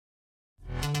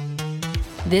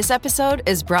This episode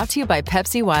is brought to you by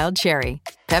Pepsi Wild Cherry.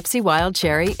 Pepsi Wild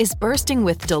Cherry is bursting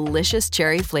with delicious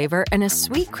cherry flavor and a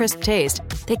sweet, crisp taste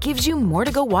that gives you more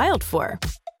to go wild for.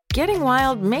 Getting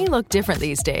wild may look different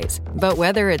these days, but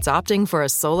whether it's opting for a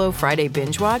solo Friday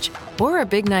binge watch or a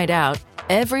big night out,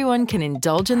 everyone can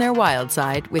indulge in their wild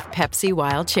side with Pepsi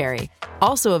Wild Cherry.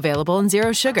 Also available in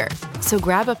Zero Sugar. So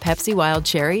grab a Pepsi Wild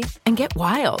Cherry and get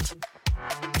wild.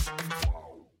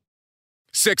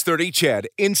 630 CHED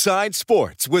Inside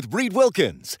Sports with Reed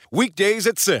Wilkins. Weekdays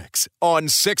at 6 on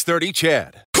 630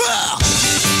 CHED.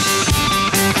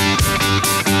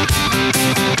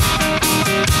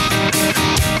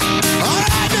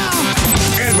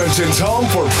 Edmonton's home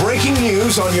for breaking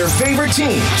news on your favorite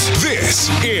teams.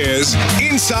 This is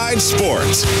Inside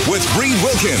Sports with Reed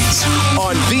Wilkins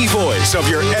on the voice of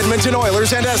your Edmonton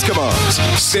Oilers and Eskimos.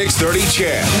 630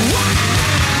 CHED.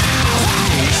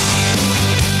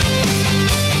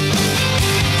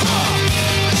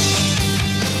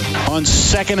 On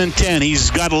 2nd and 10,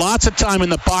 he's got lots of time in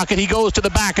the pocket. He goes to the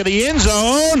back of the end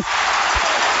zone.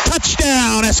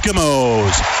 Touchdown,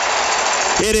 Eskimos.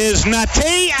 It is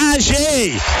Nate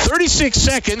Agé. 36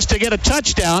 seconds to get a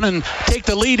touchdown and take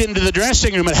the lead into the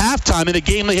dressing room at halftime in a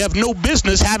game they have no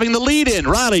business having the lead in.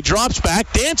 Riley drops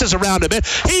back, dances around a bit.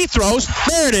 He throws.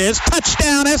 There it is.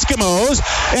 Touchdown, Eskimos.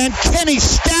 And Kenny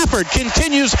Stafford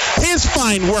continues his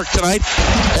fine work tonight.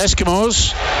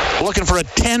 Eskimos looking for a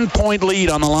 10-point lead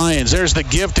on the Lions. There's the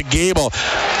give to Gable.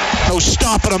 No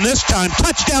stopping him this time.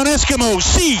 Touchdown, Eskimos.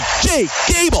 C.J.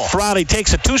 Gable. Riley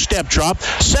takes a two-step drop,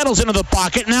 settles into the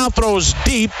pocket, now throws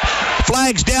deep,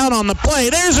 flags down on the play.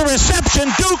 There's a reception.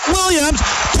 Duke Williams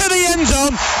to the end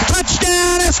zone.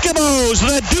 Touchdown, Eskimos.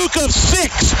 The Duke of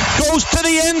 6 goes to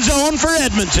the end zone for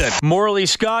Edmonton. Morley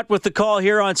Scott with the call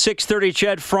here on 630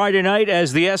 CHED Friday night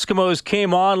as the Eskimos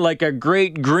came on like a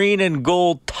great green and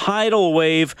gold tidal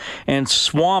wave and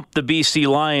swamped the BC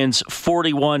Lions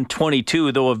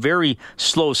 41-22, though a very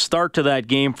slow start to that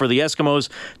game for the Eskimos.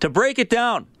 To break it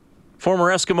down, former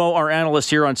Eskimo, our analyst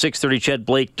here on 630 CHED,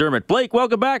 Blake Dermott. Blake,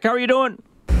 welcome back. How are you doing?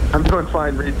 I'm doing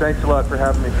fine, Reed. Thanks a lot for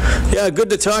having me. Yeah, good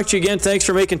to talk to you again. Thanks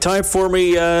for making time for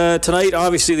me tonight.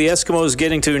 Obviously, the Eskimos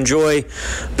getting to enjoy a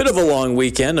bit of a long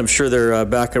weekend. I'm sure they're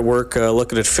back at work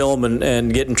looking at film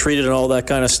and getting treated and all that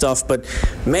kind of stuff. But,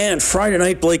 man, Friday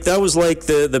night, Blake, that was like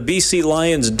the BC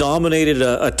Lions dominated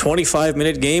a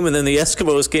 25-minute game, and then the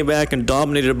Eskimos came back and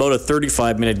dominated about a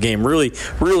 35-minute game. Really,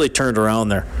 really turned around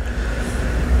there.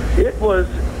 It was,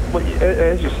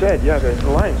 as you said, yeah, the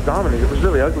Lions dominated. It was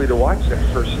really ugly to watch that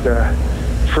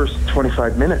first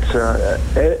 25 minutes.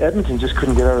 Edmonton just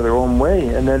couldn't get out of their own way,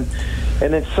 and then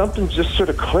something just sort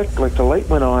of clicked, like the light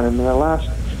went on, and in the last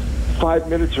 5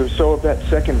 minutes or so of that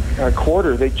second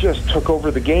quarter, they just took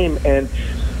over the game, and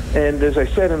as I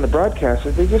said in the broadcast,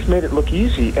 they just made it look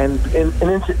easy, and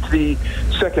into the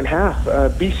second half,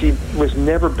 BC was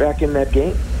never back in that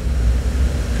game.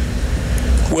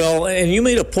 Well, and you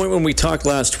made a point when we talked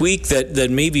last week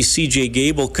that maybe C.J.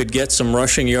 Gable could get some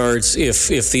rushing yards if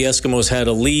the Eskimos had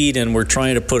a lead and were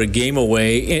trying to put a game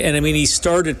away. And I mean, he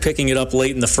started picking it up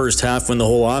late in the first half when the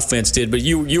whole offense did, but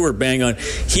you were bang on.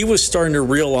 He was starting to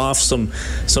reel off some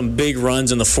big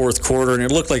runs in the fourth quarter, and it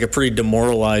looked like a pretty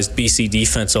demoralized BC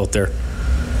defense out there.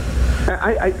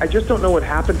 I just don't know what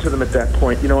happened to them at that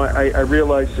point. You know, I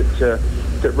realized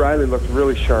that Riley looked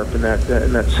really sharp in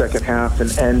that second half,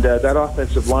 and that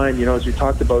offensive line. You know, as we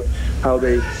talked about, how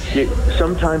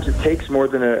sometimes it takes more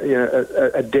than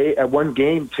a day, one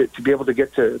game to be able to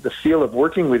get to the feel of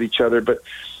working with each other. But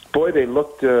boy, they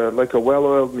looked like a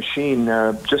well-oiled machine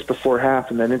just before half,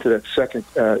 and then into that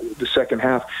the second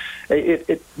half,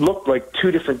 it looked like two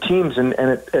different teams, and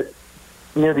it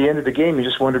near the end of the game, you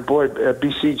just wondered, boy,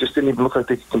 BC just didn't even look like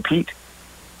they could compete.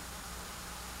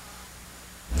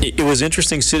 It was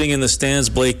interesting sitting in the stands,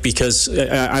 Blake, because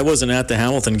I wasn't at the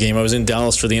Hamilton game. I was in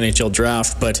Dallas for the NHL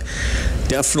draft, but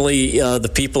definitely the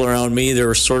people around me, there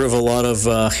was sort of a lot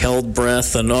of held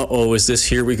breath and, is this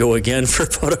here we go again for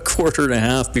about a quarter and a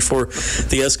half before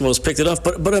the Eskimos picked it up.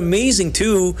 But amazing,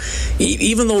 too,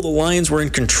 even though the Lions were in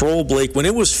control, Blake, when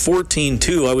it was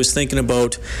 14-2, I was thinking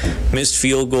about missed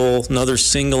field goal, another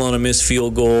single on a missed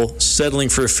field goal, settling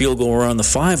for a field goal around the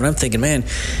 5, and I'm thinking, man,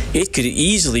 it could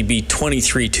easily be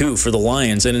 23-2 for the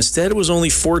Lions, and instead it was only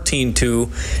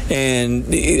 14-2,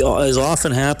 and as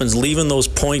often happens, leaving those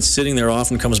points sitting there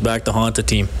often comes back to haunt the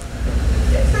team.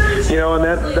 And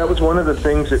that was one of the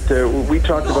things that we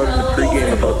talked about in the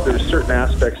pregame about there's certain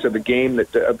aspects of the game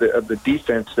that of the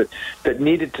defense that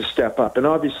needed to step up. And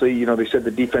obviously, they said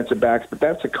the defensive backs, but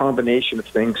that's a combination of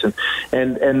things.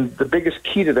 And the biggest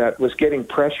key to that was getting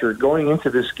pressure. Going into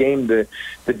this game, the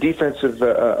defense of the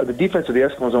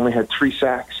Eskimos only had 3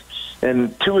 sacks.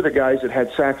 And 2 of the guys that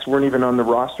had sacks weren't even on the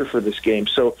roster for this game.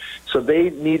 So they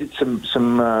needed some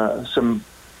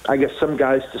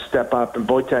guys to step up, and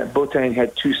Boateng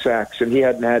had 2 sacks, and he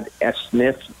hadn't had a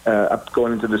sniff up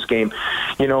going into this game,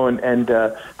 and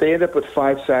they ended up with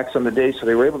 5 sacks on the day, so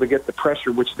they were able to get the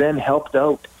pressure, which then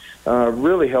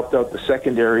really helped out the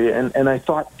secondary, and I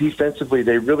thought defensively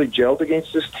they really gelled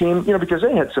against this team, because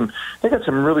they got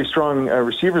some really strong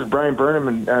receivers, Brian Burnham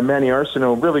and Manny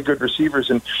Arsenault, really good receivers,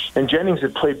 and Jennings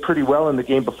had played pretty well in the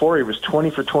game before. He was 20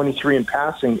 for 23 in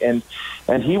passing,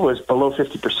 and he was below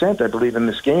 50%, I believe, in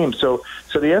this game. So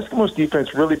the Eskimos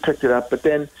defense really picked it up, but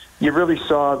then you really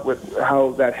saw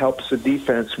how that helps the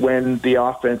defense when the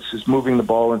offense is moving the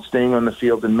ball and staying on the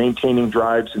field and maintaining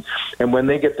drives. And when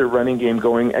they get their running game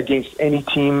going against any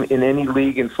team in any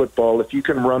league in football, if you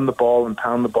can run the ball and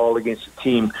pound the ball against a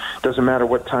team, doesn't matter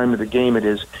what time of the game it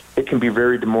is, it can be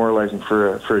very demoralizing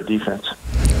for a defense.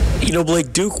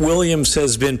 Blake, Duke Williams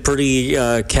has been pretty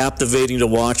captivating to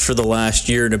watch for the last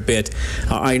year and a bit.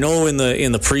 I know in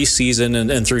the preseason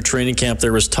and through training camp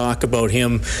there was talk about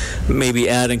him maybe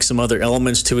adding some other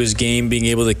elements to his game, being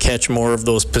able to catch more of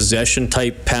those possession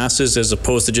type passes as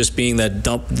opposed to just being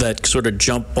that sort of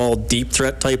jump ball deep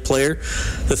threat type player.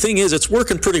 The thing is, it's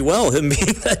working pretty well, him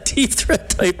being that deep threat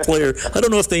type player. I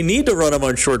don't know if they need to run him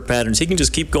on short patterns. He can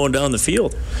just keep going down the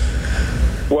field.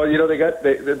 Well,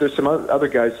 there's some other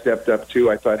guys stepped up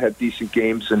too. I thought had decent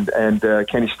games, and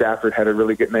Kenny Stafford had a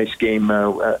really nice game,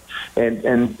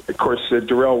 and of course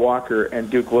Darrell Walker and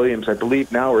Duke Williams, I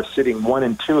believe now are sitting 1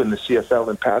 and 2 in the CFL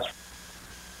in pass.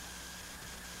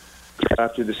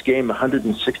 After this game,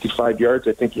 165 yards,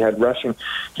 I think he had rushing.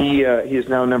 He is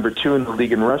now number 2 in the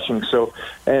league in rushing. So,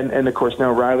 and of course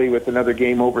now Riley with another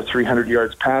game over 300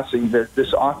 yards passing.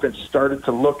 This offense started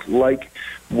to look like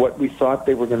what we thought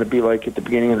they were going to be like at the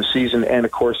beginning of the season, and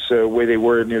of course where they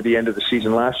were near the end of the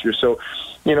season last year. So,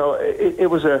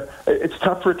 it's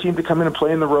tough for a team to come in and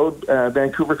play on the road.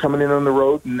 Vancouver coming in on the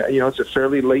road, and it's a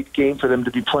fairly late game for them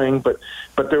to be playing. But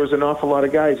there was an awful lot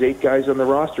of guys. 8 guys on the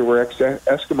roster were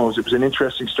ex-Eskimos. It was an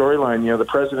interesting storyline. The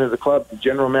president of the club, the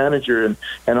general manager,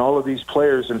 and all of these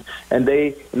players, and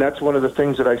that's one of the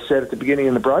things that I said at the beginning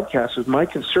in the broadcast. Was my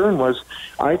concern was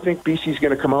I think BC's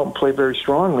going to come out and play very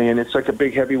strongly, and it's like a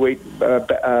big heavyweight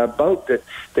bout that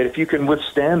if you can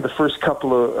withstand the first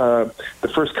couple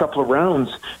of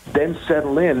rounds, then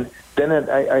settle in, then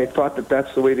I thought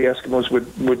that's the way the Eskimos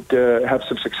would have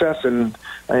some success, and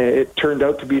it turned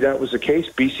out to be that was the case.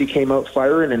 BC came out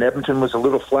firing, and Edmonton was a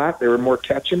little flat. They were more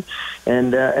catching,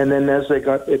 and then as they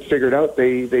got it figured out,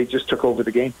 they just took over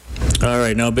the game. All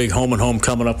right, now big home and home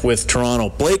coming up with Toronto.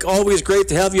 Blake, always great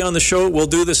to have you on the show. We'll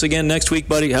do this again next week,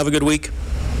 buddy. Have a good week.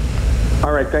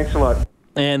 All right, thanks a lot.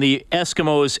 And the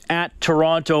Eskimos at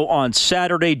Toronto on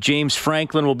Saturday. James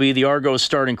Franklin will be the Argos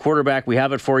starting quarterback. We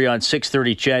have it for you on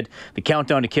 6:30, Ched. The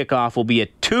countdown to kickoff will be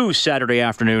at 2 Saturday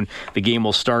afternoon. The game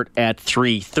will start at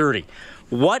 3:30.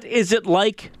 What is it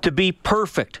like to be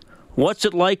perfect? What's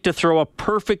it like to throw a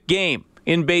perfect game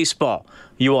in baseball?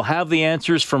 You will have the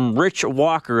answers from Rich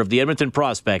Walker of the Edmonton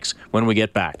Prospects when we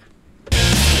get back.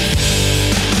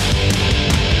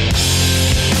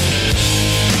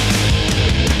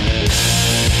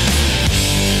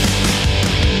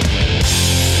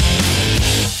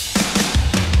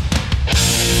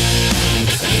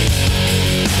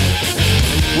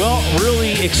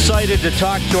 Excited to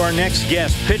talk to our next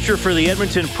guest, pitcher for the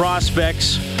Edmonton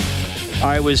Prospects.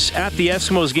 I was at the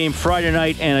Eskimos game Friday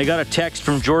night, and I got a text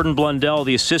from Jordan Blundell,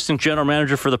 the assistant general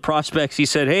manager for the Prospects. He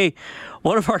said, hey,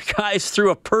 one of our guys threw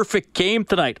a perfect game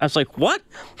tonight. I was like, what?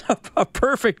 A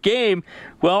perfect game?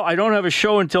 Well, I don't have a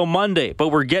show until Monday, but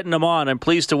we're getting him on. I'm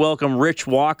pleased to welcome Rich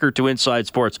Walker to Inside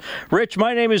Sports. Rich,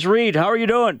 my name is Reed. How are you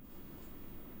doing?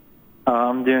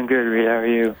 I'm doing good, Reed. How are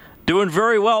you? Doing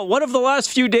very well. What have the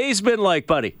last few days been like,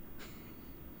 buddy?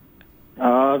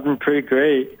 It's been pretty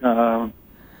great.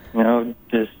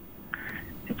 Just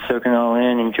soaking it all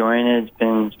in, enjoying it.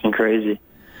 It's been crazy.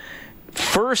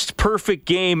 First perfect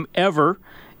game ever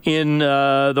in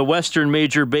the Western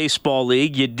Major Baseball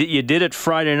League. You did it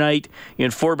Friday night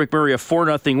in Fort McMurray, a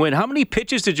 4-0 win. How many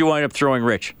pitches did you wind up throwing,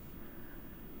 Rich?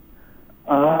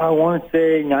 I want to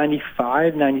say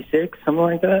 95, 96, something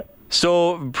like that.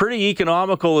 So pretty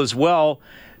economical as well.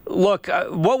 Look,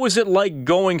 what was it like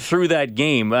going through that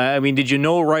game? I mean, did you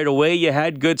know right away you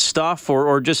had good stuff,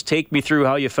 or just take me through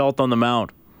how you felt on the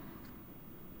mound?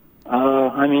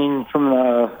 I mean, from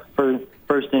the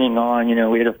first inning on,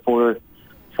 we had a four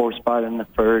spot in the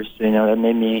first. That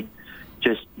made me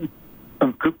just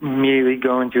immediately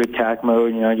go into attack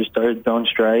mode. I just started throwing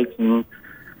strikes, and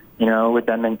with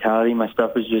that mentality, my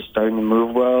stuff was just starting to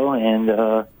move well, and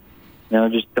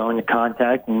just throwing the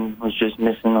contact, and was just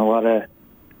missing a lot of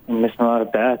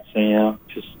bats.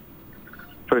 Just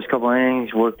first couple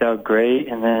innings worked out great,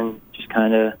 and then just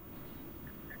kind of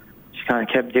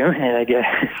kept doing it, I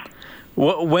guess.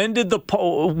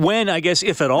 When, I guess,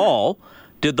 if at all,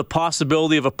 did the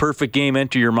possibility of a perfect game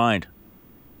enter your mind?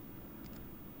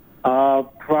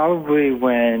 Probably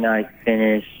when I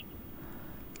finished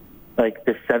like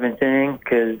the seventh inning,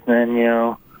 because then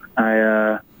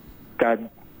I got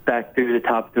back through the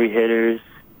top three hitters,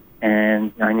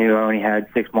 and I knew I only had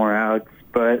 6 more outs,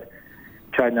 but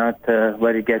tried not to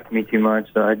let it get to me too much,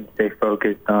 so I'd stay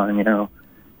focused on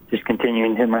just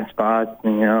continuing to hit my spots,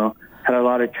 and had a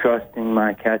lot of trust in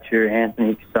my catcher,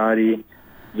 Anthony Casati.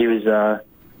 He was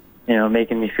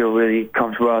making me feel really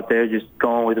comfortable out there, just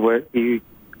going with what he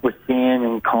was seeing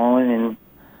and calling, and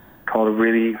called a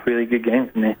really, really good game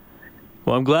for me.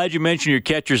 Well, I'm glad you mentioned your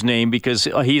catcher's name, because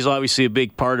he's obviously a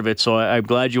big part of it, so I'm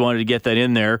glad you wanted to get that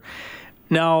in there.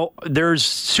 Now, there's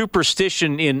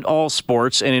superstition in all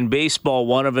sports, and in baseball,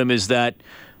 one of them is that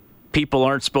people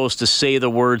aren't supposed to say the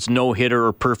words no-hitter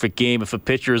or perfect game if a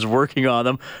pitcher is working on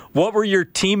them. What were your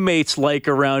teammates like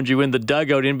around you in the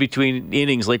dugout in between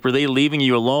innings? Like, were they leaving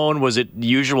you alone? Was it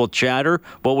usual chatter?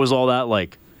 What was all that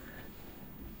like?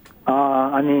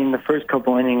 I mean, the first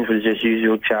couple innings was just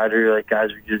usual chatter. Like,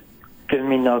 guys were just giving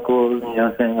me knuckles,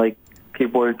 saying, like,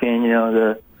 keep working,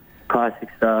 the classic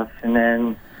stuff. And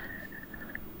then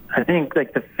I think,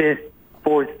 like, the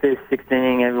fourth, fifth, sixth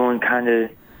inning, everyone kind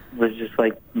of was just,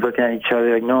 like, looking at each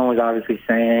other. Like, no one was obviously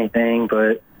saying anything,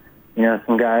 but,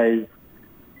 some guys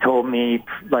told me,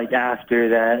 like, after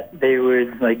that they were,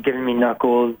 like, giving me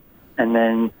knuckles, and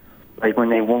then, like, when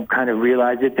they won't kind of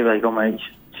realize it, they're like, oh, my,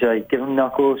 should I give them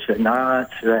knuckles? Should I not?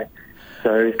 Should I?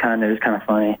 So it was kind of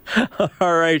funny.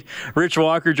 All right. Rich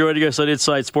Walker joining us on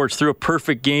Inside Sports. Threw a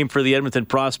perfect game for the Edmonton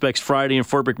Prospects Friday in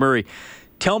Fort McMurray.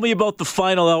 Tell me about the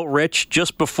final out, Rich,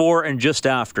 just before and just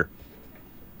after.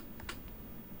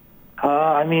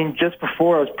 I mean, just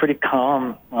before I was pretty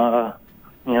calm. I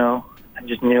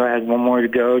just knew I had one more to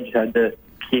go. Just had to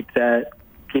keep that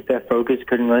focus.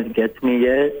 Couldn't let it get to me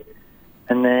yet.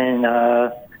 And then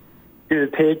through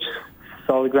the pitch,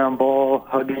 saw the ground ball.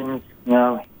 Huggins,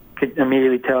 could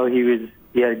immediately tell he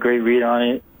had a great read on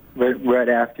it right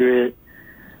after it.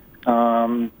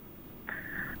 Kind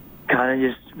of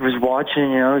just was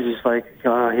watching, just like,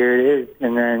 oh, here it is.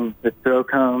 And then the throw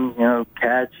comes,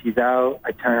 catch, he's out.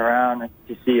 I turn around, and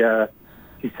you see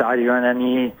Casati run at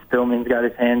me. Spillman's got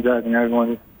his hands up, and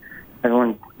everyone's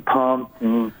pumped.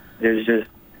 And there's just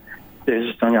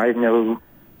something. I had no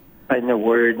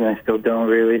words, and I still don't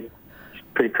really. It's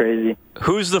pretty crazy.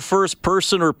 Who's the first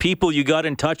person or people you got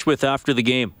in touch with after the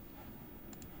game?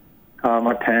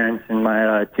 My parents and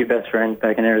my 2 best friends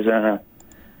back in Arizona.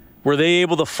 Were they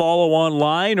able to follow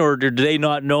online, or did they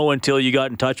not know until you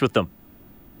got in touch with them?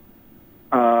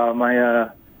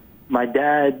 My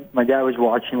dad was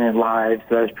watching it live,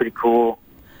 so that was pretty cool.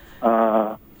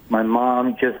 My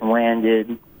mom just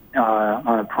landed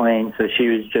on a plane, so she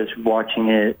was just watching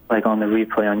it like on the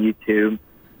replay on YouTube.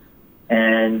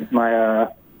 And my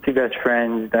 2 best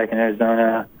friends back in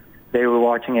Arizona, they were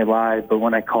watching it live, but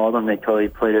when I called them, they totally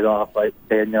played it off like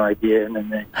they had no idea, and then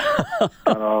they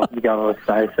got all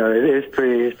excited. So it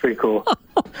was pretty cool.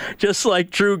 Just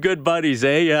like true good buddies,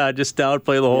 eh? Yeah, just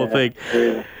downplay the whole thing.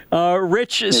 Yeah.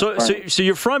 Rich, so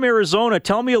you're from Arizona.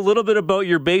 Tell me a little bit about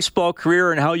your baseball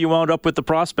career and how you wound up with the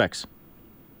Prospects.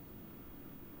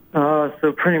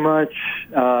 So pretty much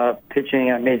pitching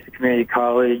at Mesa Community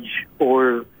College,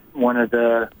 or one of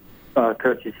the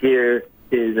coaches here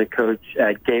is a coach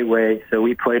at Gateway, so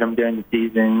we played him during the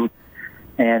season,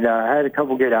 and I had a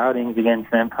couple good outings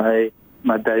against them, probably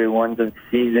my better ones of the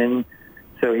season,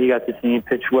 so he got to see me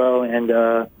pitch well.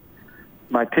 And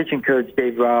my pitching coach,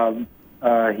 Dave Robb,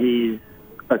 he's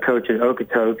a coach at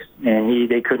Okotoks, and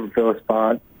they couldn't fill a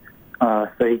spot,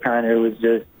 so he kind of was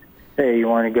just, hey, you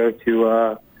want to go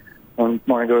to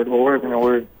Orb, and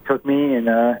Orb took me, and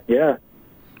that's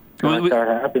how it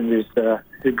happened. It was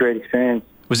a great experience.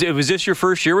 Was this your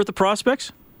first year with the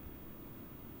Prospects?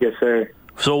 Yes, sir.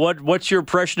 So what's your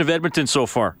impression of Edmonton so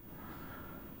far?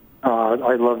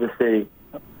 I love the city.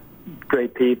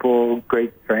 Great people,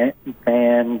 great fans,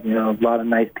 a lot of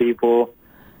nice people.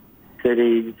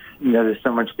 city. There's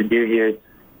so much to do here.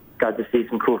 Got to see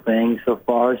some cool things so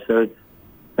far, so it's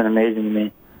been amazing to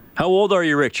me. How old are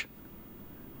you, Rich?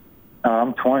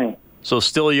 I'm 20. So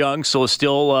still young, so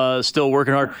still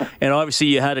working hard. And obviously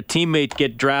you had a teammate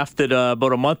get drafted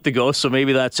about a month ago, so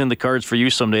maybe that's in the cards for you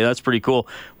someday. That's pretty cool.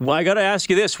 Well, I got to ask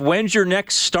you this. When's your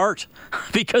next start?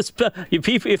 Because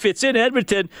if it's in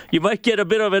Edmonton, you might get a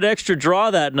bit of an extra draw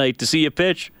that night to see you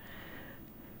pitch.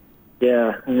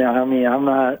 Yeah, no, I mean, I'm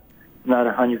not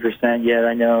 100% yet.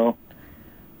 I know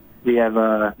we have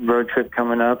a road trip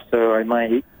coming up, so I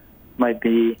might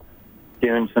be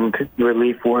doing some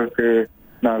relief work, or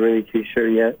not really too sure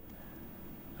yet.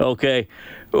 Okay.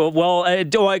 Well, I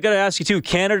got to ask you, too,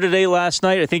 Canada Day last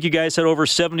night, I think you guys had over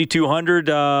 7,200,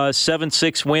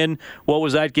 7-6 win. What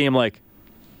was that game like?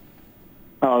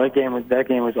 Oh, that game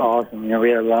was awesome. We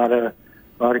had a lot of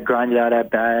grinded out at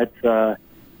bats.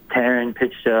 Taryn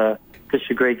pitched a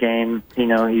great game. He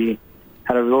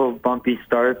had a little bumpy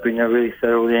start, but really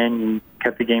settled in and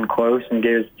kept the game close and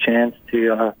gave us a chance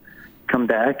to come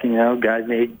back. Guys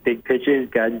made big pitches.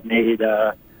 Guys made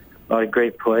a lot of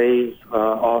great plays.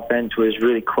 Offense was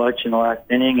really clutch in the last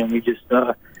inning, and we just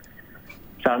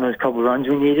found those couple runs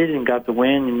we needed and got the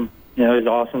win. And it was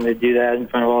awesome to do that in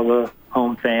front of all the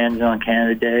home fans on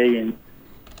Canada Day, and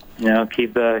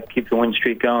keep the win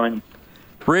streak going.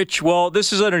 Rich, well,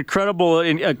 this is an incredible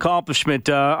accomplishment.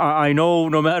 I know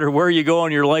no matter where you go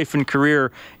in your life and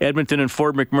career, Edmonton and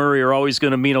Fort McMurray are always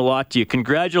going to mean a lot to you.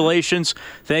 Congratulations.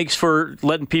 Thanks for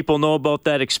letting people know about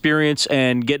that experience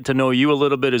and getting to know you a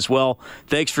little bit as well.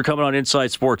 Thanks for coming on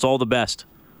Inside Sports. All the best.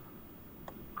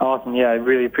 Awesome. Yeah, I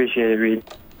really appreciate it, Reed.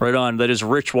 Right on. That is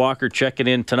Rich Walker checking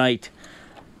in tonight.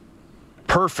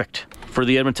 Perfect for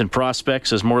the Edmonton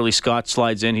Prospects as Morley Scott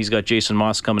slides in. He's got Jason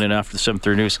Moss coming in after the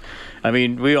 7:30 news. I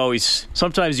mean,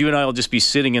 sometimes you and I will just be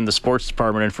sitting in the sports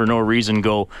department and for no reason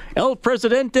go, El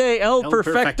Presidente, El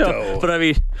Perfecto. But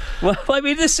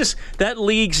that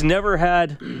league's never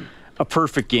had a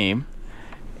perfect game.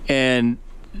 And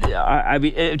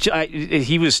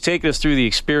he was taking us through the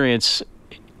experience.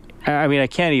 I mean, I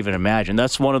can't even imagine.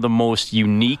 That's one of the most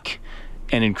unique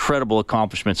and incredible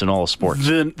accomplishments in all of sports.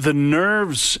 The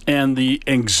nerves and the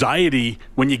anxiety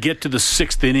when you get to the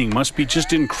sixth inning must be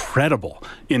just incredible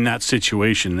in that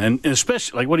situation. And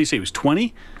especially, like, what do you say, he was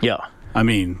 20? Yeah. I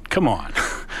mean, come on.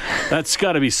 That's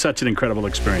got to be such an incredible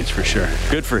experience for sure.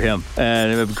 Good for him.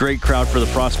 And a great crowd for the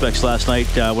Prospects last night.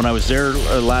 When I was there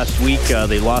last week,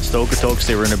 they lost to Okotoks.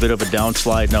 They were in a bit of a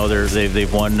downslide. Now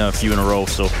they've won a few in a row.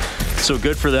 So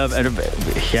good for them. And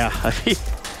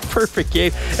perfect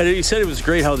game. And he said it was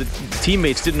great how the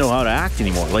teammates didn't know how to act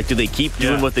anymore. Like, do they keep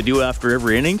doing what they do after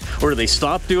every inning, or do they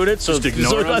stop doing it? Just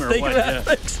ignore them, or what? Yeah.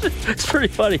 It's pretty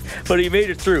funny, but he made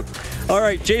it through. All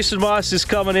right, Jason Moss is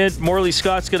coming in. Morley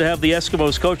Scott's going to have the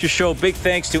Eskimos Coaches Show. Big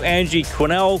thanks to Angie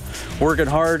Quinnell, working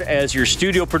hard as your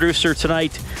studio producer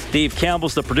tonight. Dave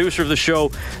Campbell's the producer of the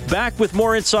show. Back with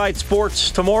more Inside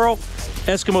Sports tomorrow.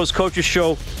 Eskimos Coaches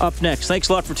Show up next. Thanks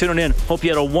a lot for tuning in. Hope you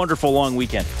had a wonderful long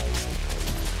weekend.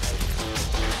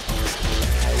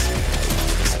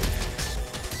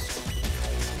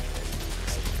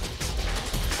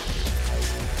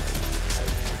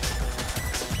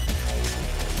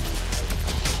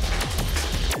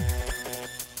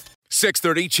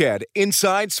 .630 CHED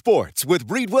Inside Sports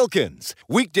with Reed Wilkins.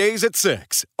 Weekdays at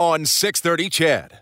 6 on 630 CHED.